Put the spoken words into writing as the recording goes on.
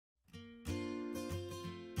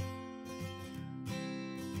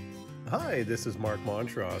Hi, this is Mark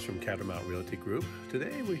Montross from Catamount Realty Group.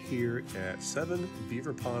 Today we're here at 7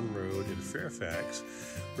 Beaver Pond Road in Fairfax.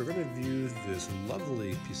 We're going to view this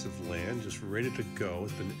lovely piece of land just ready to go.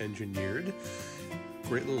 It's been engineered.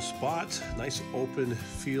 Great little spot, nice open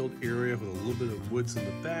field area with a little bit of woods in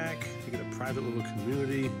the back. You get a private little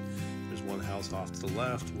community. There's one house off to the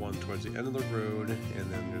left, one towards the end of the road,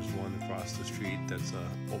 and then there's one across the street that's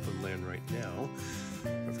open land right now.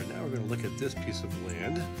 But for now, we're going to look at this piece of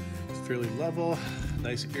land. It's fairly level,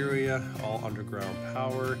 nice area, all underground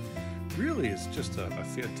power. Really, it's just a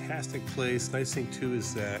fantastic place. Nice thing too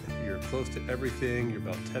is that you're close to everything. You're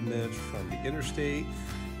about 10 minutes from the interstate.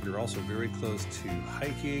 You're also very close to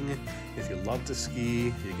hiking. If you love to ski,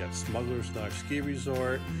 you got Smuggler Ski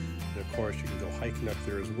Resort. And of course, you can go hiking up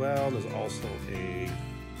there as well. There's also a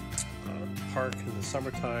park in the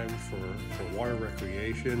summertime for water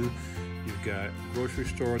recreation. You've got a grocery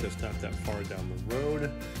store that's not that far down the road.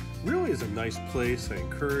 Really is a nice place. I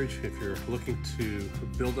encourage, if you're looking to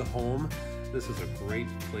build a home, this is a great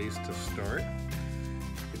place to start.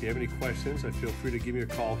 If you have any questions, feel free to give me a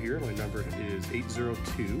call here. My number is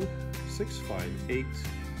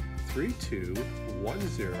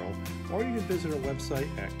 802-658-3210, or you can visit our website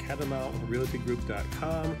at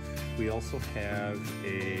catamountrealtygroup.com. We also have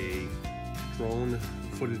a drone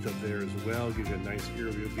footage up there as well, gives you a nice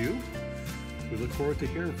aerial view. We look forward to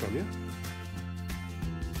hearing from you.